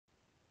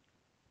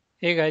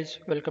Hey guys,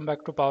 welcome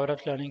back to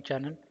PowerApps Learning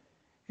channel.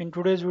 In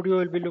today's video,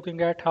 we'll be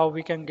looking at how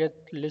we can get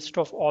list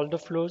of all the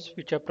flows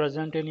which are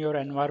present in your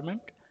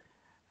environment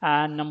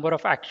and number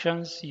of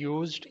actions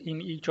used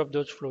in each of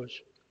those flows.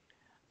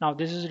 Now,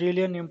 this is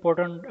really an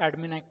important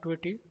admin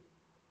activity,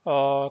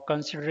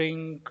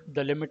 considering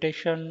the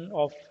limitation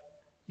of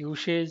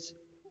usage,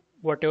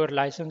 whatever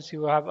license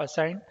you have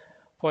assigned.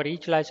 For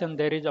each license,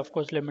 there is of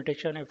course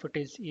limitation if it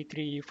is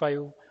E3,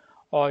 E5,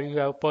 or you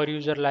have per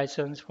user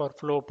license for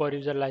flow, per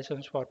user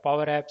license for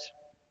Power Apps.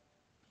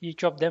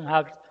 Each of them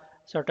have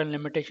certain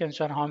limitations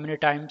on how many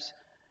times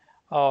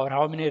or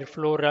how many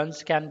flow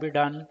runs can be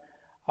done,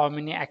 how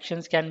many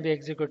actions can be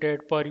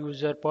executed per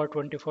user per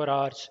 24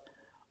 hours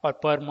or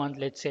per month,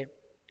 let's say.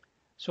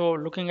 So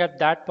looking at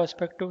that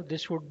perspective,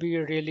 this would be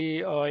a really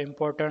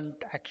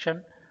important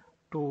action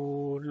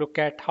to look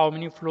at how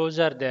many flows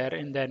are there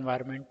in the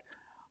environment,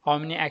 how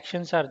many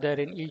actions are there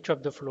in each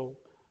of the flow,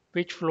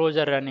 which flows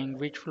are running,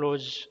 which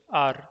flows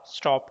are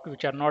stopped,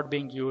 which are not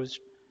being used.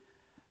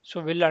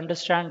 So we'll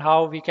understand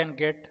how we can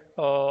get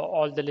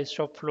all the list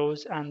of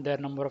flows and their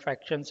number of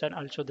actions and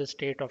also the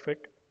state of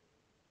it.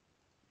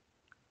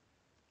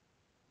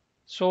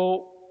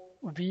 So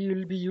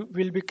we'll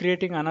be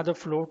creating another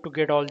flow to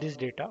get all this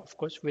data. Of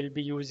course, we'll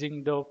be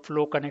using the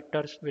flow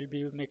connectors. We'll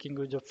be making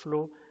use of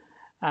flow,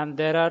 and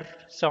there are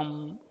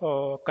some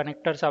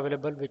connectors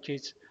available which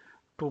is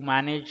to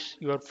manage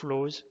your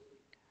flows.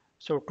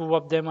 So two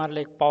of them are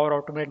like Power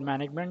Automate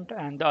Management,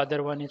 and the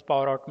other one is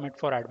Power Automate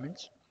for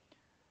admins.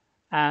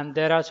 And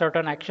there are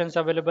certain actions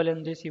available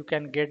in this. You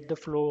can get the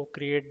flow,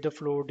 create the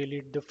flow,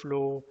 delete the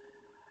flow.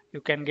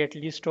 You can get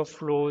list of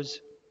flows.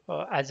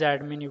 As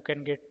admin, you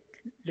can get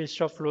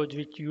list of flows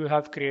which you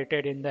have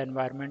created in the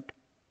environment.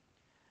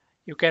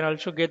 You can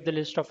also get the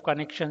list of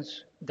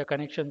connections, the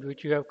connections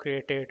which you have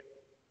created.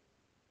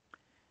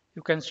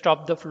 You can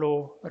stop the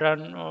flow,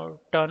 run,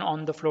 turn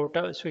on the flow,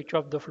 switch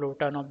off the flow,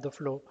 turn off the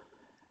flow.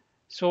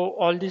 So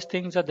all these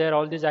things are there,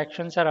 all these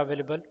actions are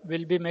available.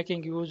 We'll be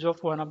making use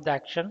of one of the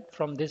action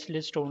from this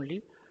list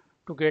only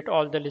to get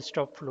all the list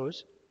of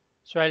flows.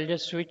 So I'll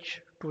just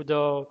switch to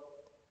the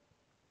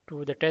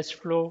test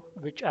flow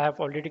which I have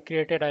already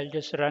created. I'll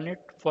just run it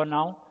for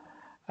now.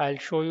 I'll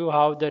show you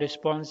how the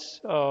response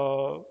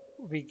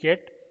we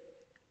get.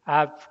 I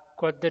have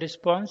got the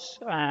response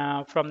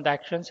from the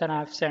actions and I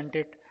have sent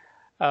it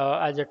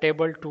as a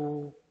table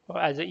to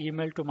as an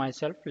email to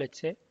myself, let's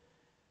say.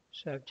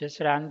 So I've just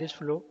ran this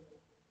flow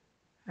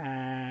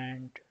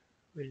and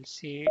we'll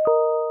see.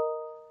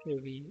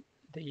 Okay,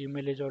 the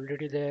email is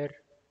already there,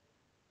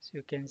 so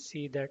you can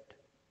see that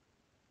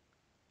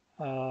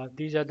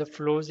these are the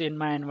flows in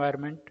my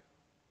environment.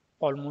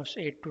 Almost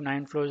 8 to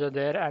 9 flows are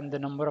there, and the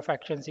number of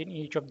actions in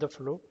each of the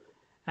flow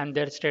and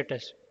their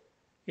status,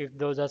 if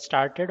those are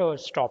started or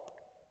stopped.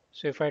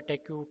 So if I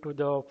take you to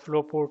the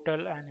flow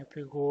portal and if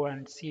you go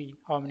and see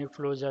how many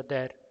flows are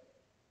there,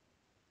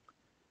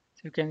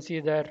 so you can see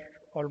there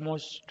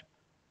almost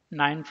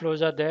 9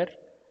 flows are there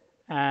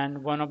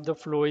and one of the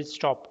flow is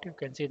stopped. You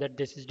can see that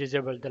this is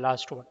disabled, the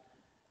last one.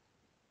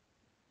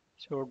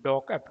 So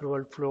doc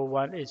approval flow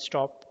 1 is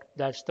stopped.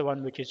 That's the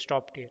one which is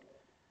stopped here.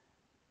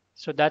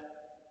 So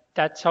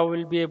that's how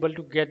we'll be able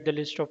to get the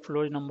list of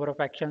flows, number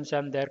of actions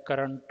and their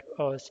current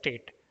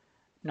state.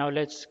 Now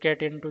let's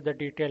get into the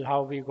detail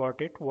how we got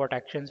it, what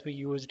actions we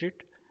used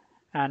it,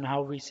 and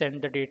how we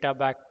send the data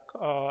back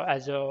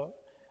as a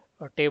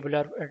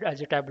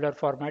tabular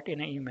format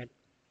in an email.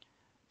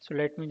 So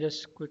let me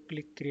just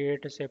quickly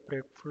create a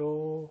separate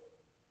flow.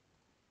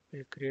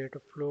 We'll create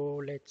a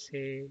flow, let's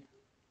say,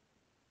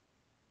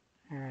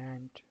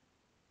 and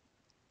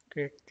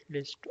create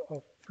list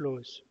of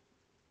flows.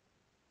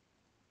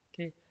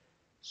 Okay,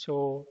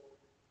 so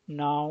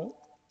now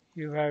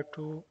you have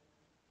to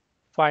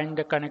find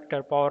the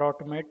connector Power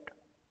Automate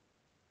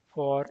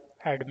for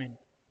admin.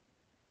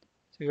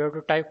 So you have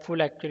to type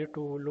full actually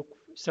to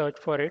search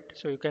for it.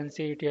 So you can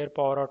see it here,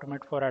 Power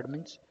Automate for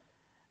admins,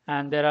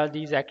 and there are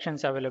these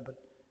actions available.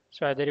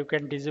 So either you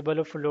can disable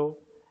a flow,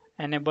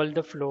 enable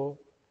the flow,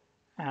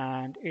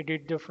 and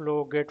edit the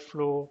flow, get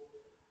flow,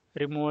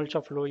 removals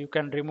of flow. You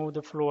can remove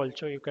the flow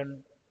also. You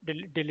can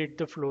delete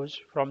the flows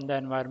from the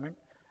environment.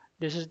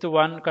 This is the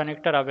one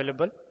connector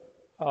available,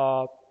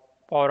 uh,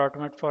 Power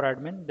Automate for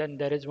admin. Then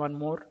there is one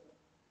more.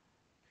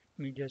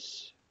 Let me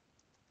just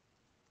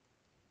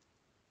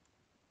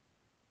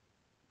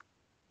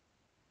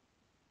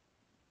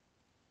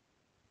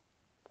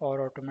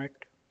Power Automate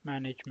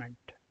management.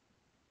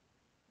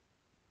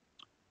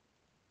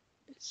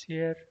 It's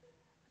here.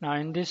 Now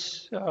in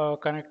this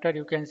connector,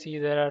 you can see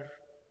there are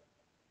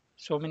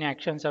so many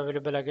actions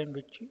available again,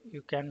 which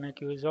you can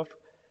make use of.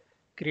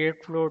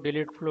 Create flow,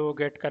 delete flow,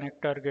 get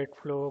connector, get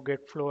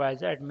flow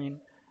as admin.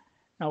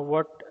 Now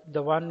what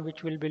the one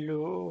which we'll be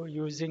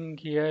using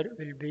here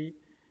will be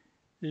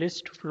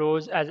list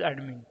flows as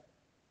admin.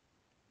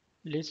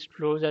 List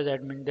flows as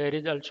admin. There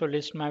is also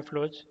list my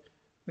flows,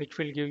 which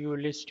will give you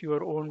list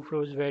your own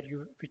flows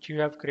which you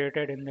have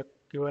created in the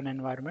given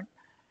environment.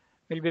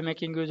 We'll be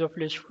making use of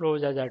list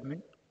flows as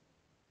admin.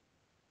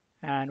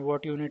 And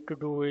what you need to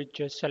do is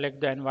just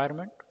select the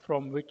environment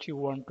from which you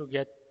want to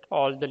get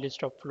all the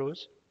list of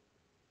flows.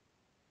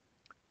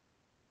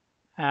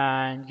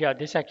 And yeah,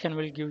 this action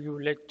will give you,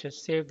 let's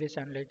just save this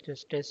and let's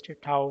just test it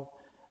how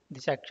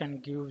this action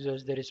gives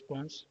us the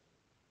response.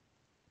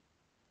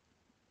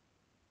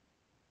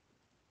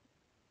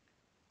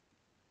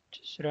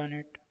 Just run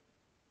it.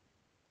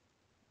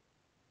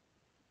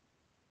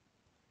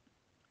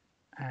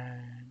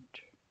 And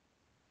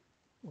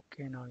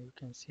okay, now you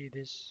can see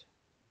this.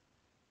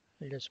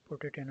 I'll just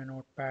put it in a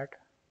notepad.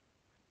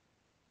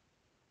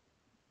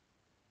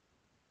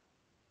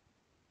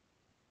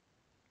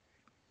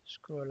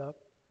 Scroll up.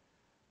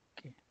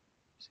 Okay,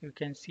 so you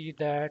can see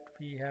that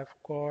we have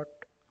got,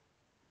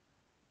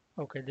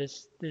 okay,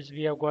 this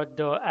we have got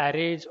the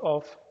arrays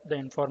of the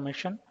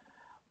information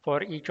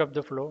for each of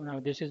the flow. Now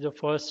this is the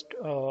first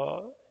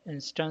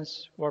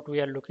instance what we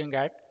are looking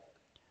at,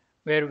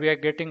 where we are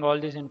getting all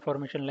this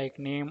information like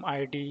name,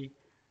 ID,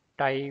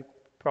 type,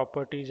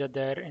 properties are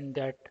there. In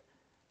that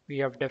we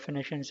have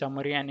definition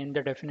summary, and in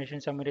the definition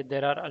summary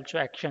there are also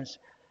actions.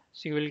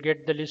 So you will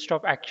get the list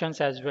of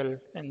actions as well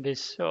in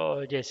this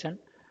JSON,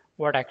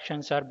 what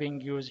actions are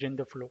being used in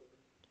the flow.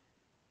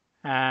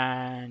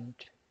 And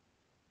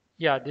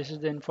yeah, this is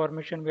the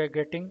information we are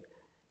getting.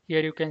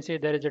 Here you can see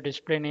there is a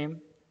display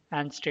name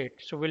and state.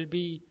 So we'll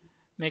be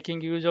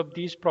making use of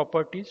these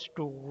properties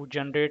to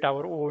generate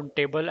our own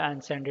table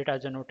and send it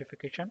as a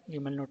notification,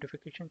 email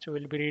notification. So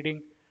we'll be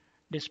reading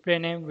display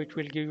name, which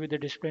will give you the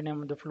display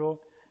name of the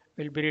flow.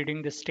 We'll be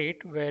reading the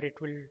state, where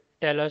it will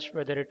tell us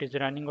whether it is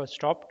running or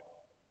stopped.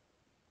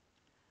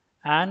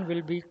 And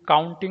we'll be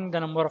counting the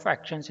number of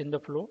actions in the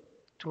flow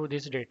through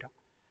this data.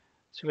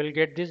 So we'll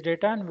get this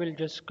data and we'll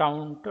just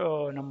count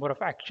number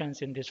of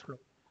actions in this flow.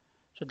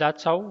 So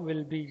that's how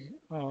will be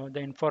the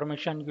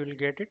information you will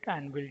get it,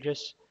 and we'll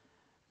just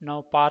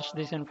now parse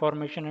this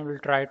information and we'll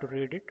try to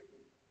read it.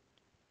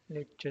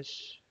 Let's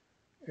just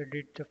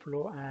edit the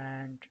flow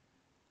and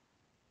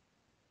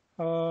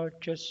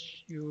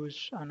just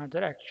use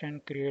another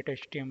action, create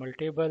HTML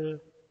table,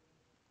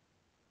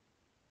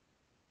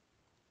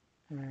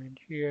 and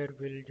here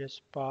we'll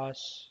just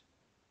pass.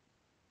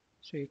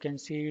 So you can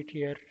see it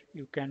here.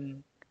 You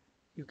can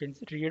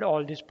read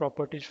all these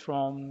properties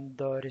from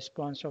the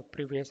response of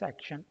previous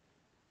action.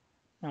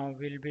 Now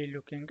we'll be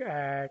looking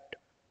at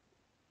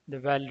the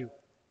value.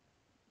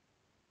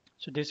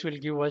 So this will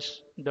give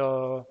us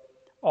the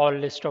all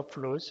list of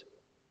flows.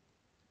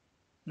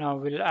 Now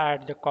we'll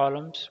add the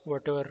columns,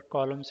 whatever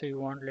columns you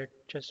want. Let's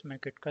just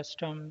make it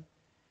custom.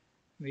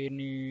 We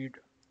need,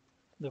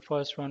 the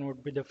first one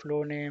would be the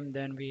flow name,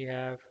 then we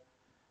have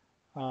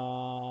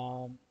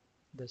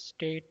the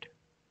state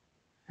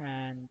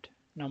and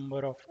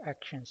number of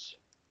actions.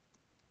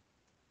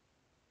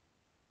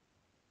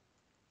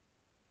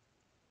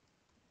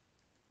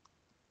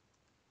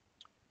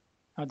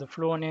 Now the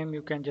flow name,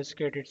 you can just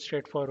get it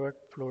straightforward,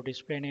 flow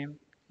display name.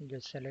 You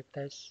just select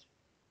this.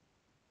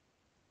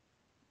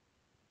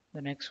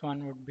 The next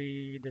one would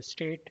be the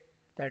state,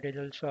 that is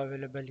also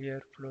available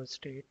here, flow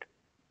state.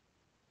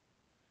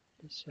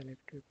 Just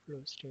select it,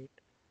 flow state.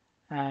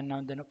 And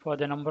now then for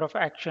the number of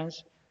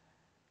actions,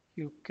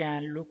 you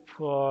can look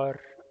for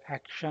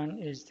action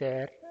is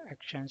there,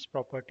 actions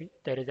property.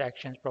 There is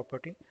actions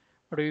property,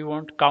 but we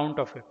want count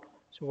of it.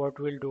 So what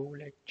we'll do,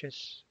 let's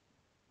just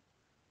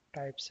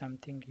type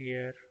something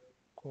here,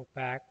 go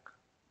back,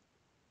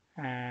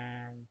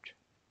 and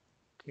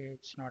okay,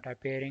 it's not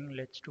appearing.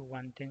 Let's do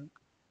one thing.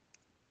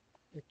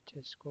 Let's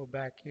just go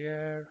back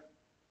here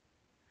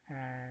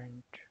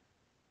and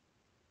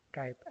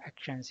type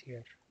actions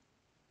here.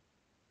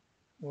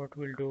 What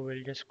we'll do,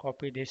 we'll just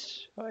copy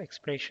this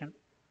expression.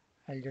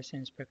 I'll just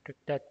inspect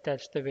it.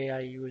 That's the way I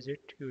use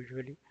it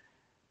usually.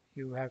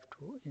 You have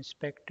to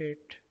inspect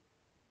it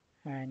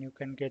and you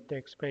can get the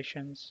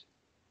expressions.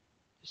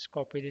 Just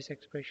copy this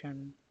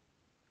expression,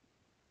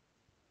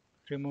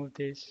 remove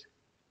this,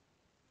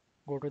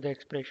 go to the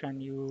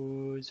expression,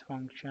 use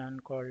function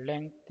called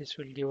length. This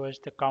will give us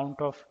the count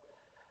of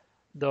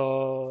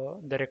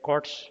the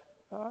records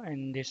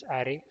in this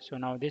array. So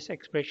now this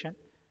expression,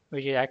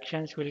 which is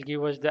actions, will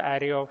give us the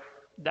array of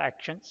the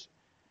actions,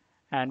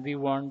 and we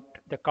want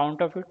the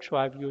count of it. So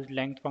I've used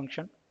length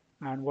function,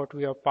 and what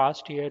we have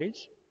passed here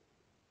is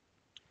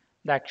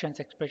the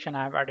actions expression.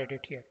 I have added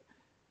it here.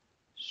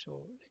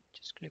 So let's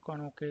just click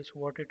on OK. So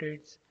what it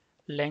is,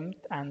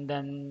 length and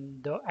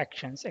then the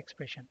actions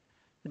expression.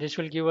 This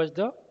will give us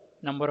the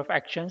number of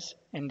actions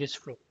in this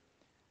flow.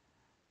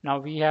 Now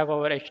we have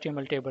our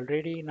HTML table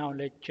ready. Now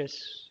let's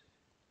just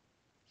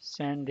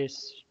send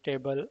this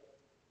table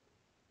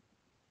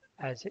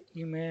as an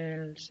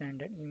email,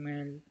 send an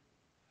email.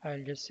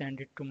 I'll just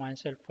send it to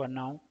myself for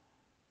now.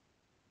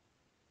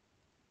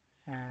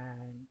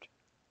 And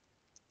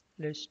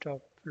list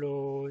of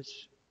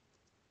flows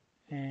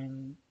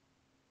in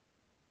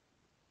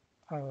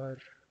our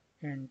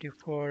in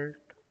default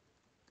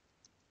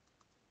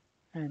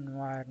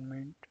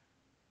environment.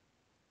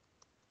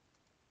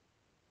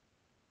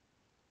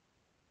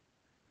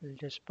 We'll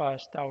just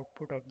pass the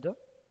output of the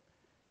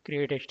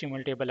create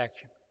HTML table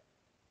action.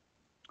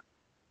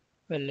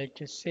 Well, let's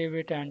just save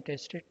it and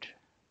test it.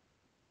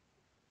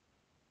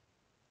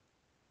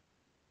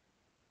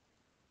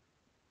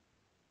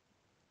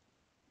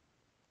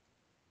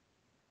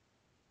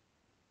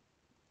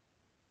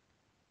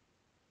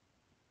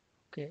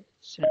 Okay,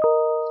 so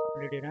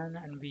already run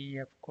and we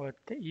have got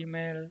the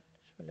email.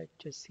 So let's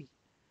just see.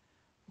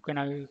 Okay,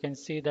 now you can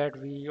see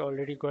that we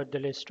already got the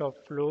list of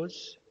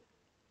flows,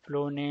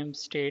 flow name,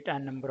 state,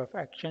 and number of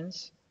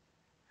actions.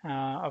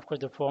 Of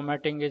course, the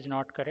formatting is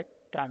not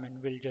correct. I mean,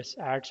 we'll just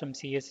add some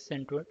CSS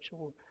into it.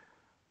 So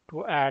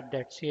to add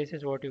that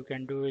CSS, what you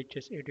can do is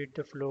just edit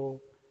the flow,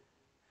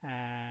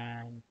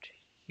 and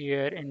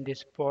here in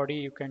this body,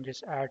 you can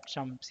just add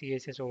some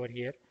CSS over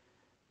here.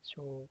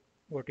 So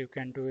what you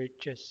can do is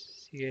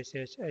just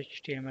CSS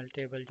HTML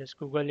table, just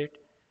Google it.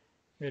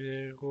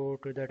 You'll go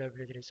to the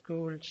W3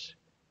 schools,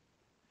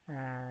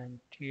 and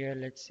here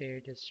let's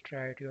say just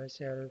try it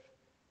yourself.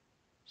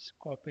 Just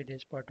copy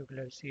this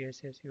particular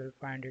CSS, you will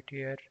find it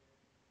here.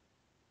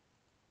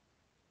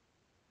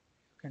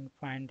 You can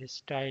find this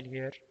style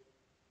here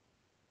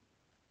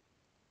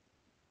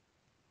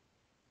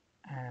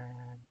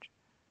and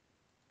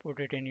put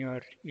it in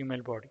your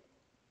email body.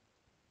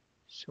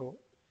 So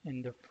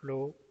in the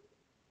flow,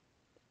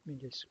 let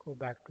me just go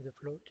back to the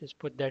flow, just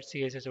put that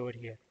CSS over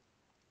here.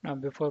 Now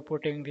before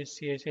putting this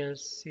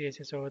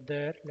CSS over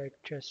there, let's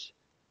just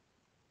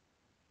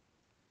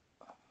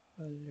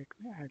let me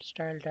add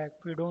style tag.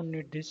 We don't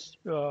need this.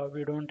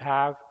 We don't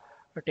have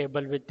a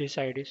table with this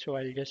ID, so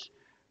I'll just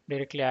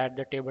directly add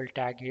the table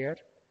tag here,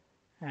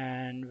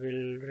 and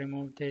we'll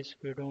remove this.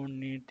 We don't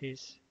need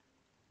this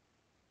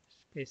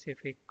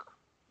specific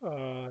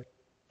uh,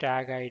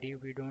 tag ID.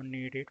 We don't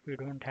need it. We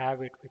don't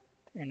have it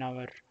in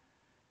our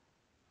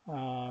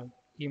uh,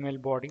 email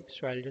body.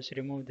 So I'll just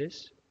remove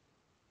this,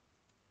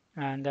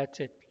 and that's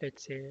it.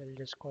 Let's say I'll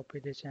just copy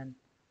this and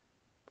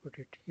put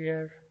it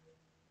here.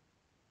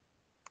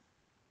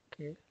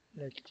 Okay,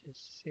 let's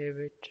just save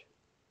it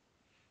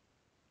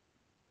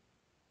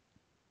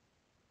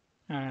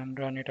and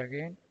run it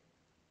again.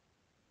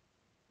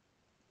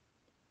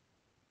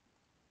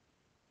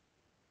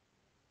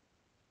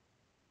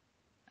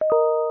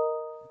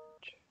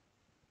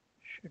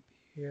 Should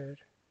be here.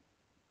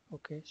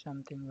 Okay,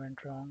 something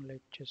went wrong.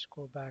 Let's just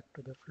go back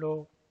to the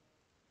flow.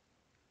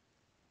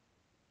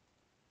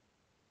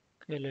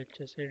 Okay, let's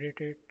just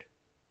edit it,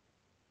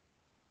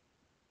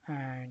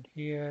 and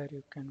here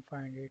you can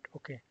find it.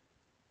 Okay,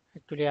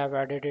 actually I've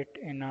added it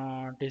in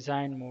a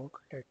design mode.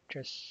 Let's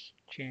just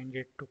change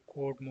it to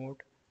code mode,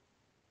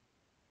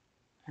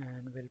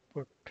 and we'll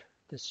put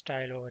the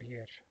style over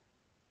here.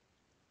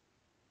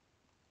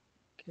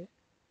 Okay,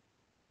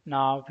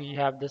 now we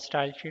have the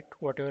style sheet,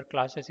 whatever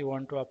classes you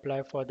want to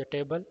apply for the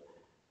table,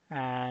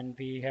 and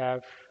we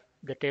have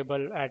the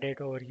table added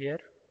over here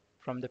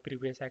from the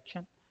previous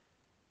action.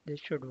 This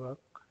should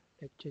work.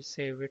 Let's just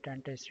save it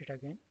and test it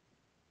again.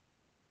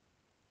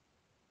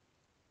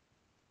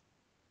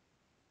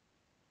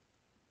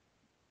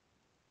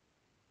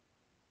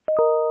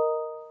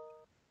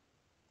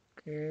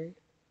 Okay,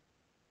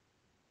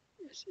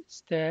 yes,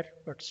 it's there,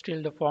 but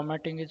still the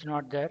formatting is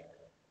not there.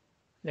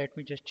 Let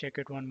me just check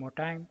it one more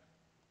time.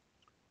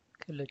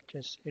 Okay, let's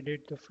just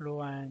edit the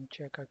flow and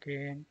check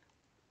again.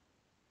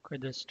 Okay,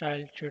 the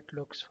style sheet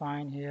looks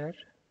fine here.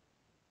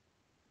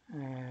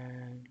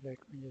 And let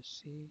me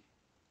just see.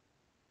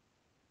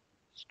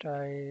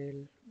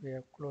 Style, we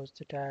have closed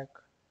the tag.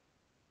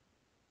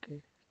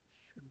 Okay,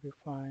 should be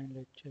fine.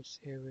 Let's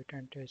just save it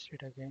and test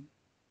it again.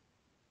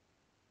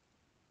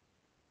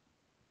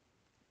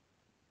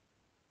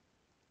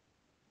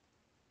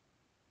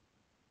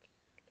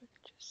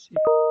 Just see.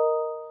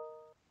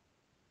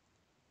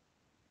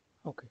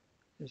 Okay,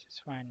 this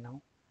is fine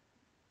now.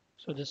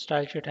 So the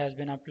style sheet has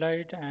been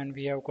applied, and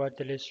we have got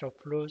the list of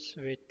flows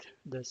with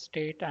the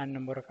state and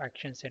number of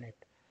actions in it.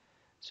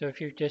 So if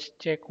you just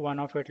check one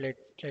of it,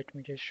 let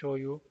me just show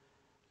you.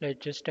 Let's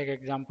just take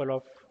example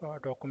of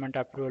document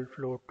approval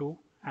flow 2,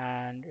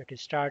 and it is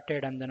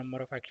started and the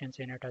number of actions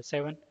in it are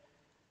 7.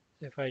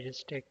 So if I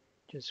just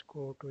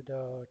go to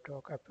the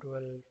doc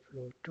approval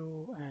flow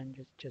 2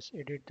 and just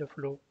edit the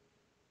flow,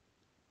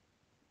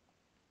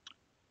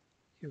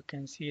 you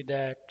can see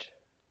that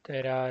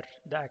there are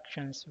the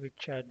actions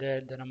which are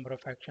there, the number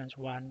of actions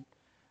 1,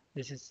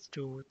 this is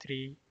 2,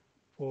 3,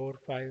 4,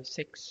 5,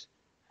 6,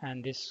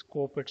 and this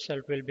scope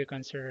itself will be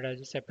considered as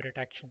a separate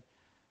action.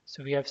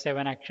 So we have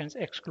 7 actions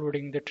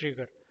excluding the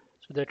trigger.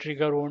 So the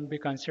trigger won't be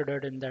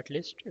considered in that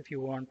list. If you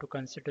want to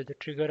consider the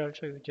trigger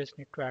also, you just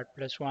need to add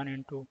 +1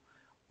 into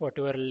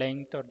whatever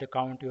length or the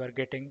count you are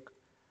getting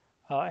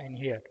in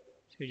here.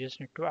 So you just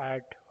need to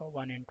add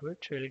 1 into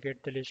it. So you'll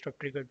get the list of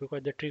triggers,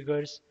 because the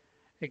triggers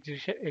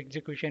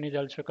execution is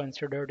also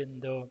considered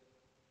in the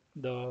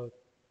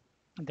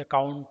the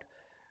count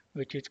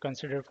which is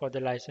considered for the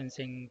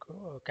licensing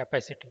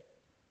capacity.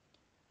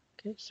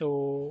 Okay,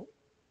 so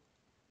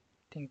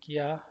I think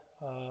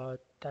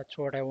that's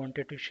what I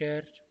wanted to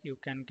share. You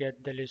can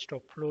get the list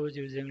of flows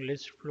using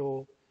list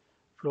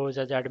flows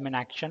as admin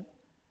action,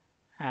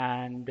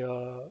 and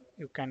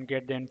you can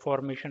get the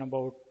information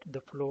about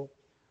the flow,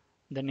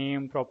 the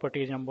name,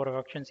 properties, number of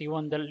actions,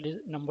 even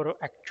the number of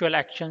actual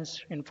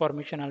actions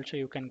information also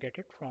you can get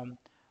it from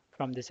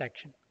this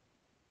action.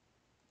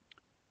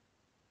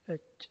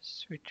 Let's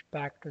switch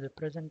back to the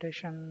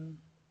presentation.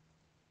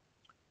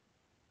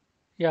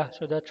 Yeah,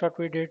 so that's what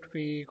we did.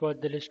 We got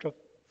the list of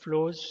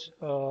flows,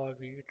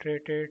 we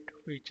iterated,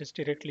 we just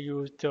directly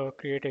used the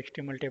create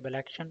HTML table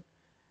action,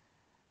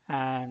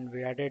 and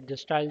we added the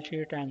style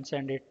sheet and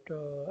send it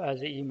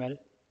as an email.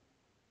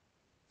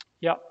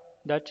 Yeah,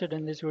 that's it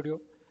in this video.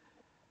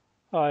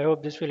 I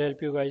hope this will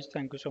help you guys.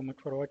 Thank you so much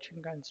for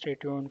watching and stay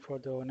tuned for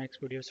the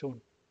next video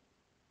soon.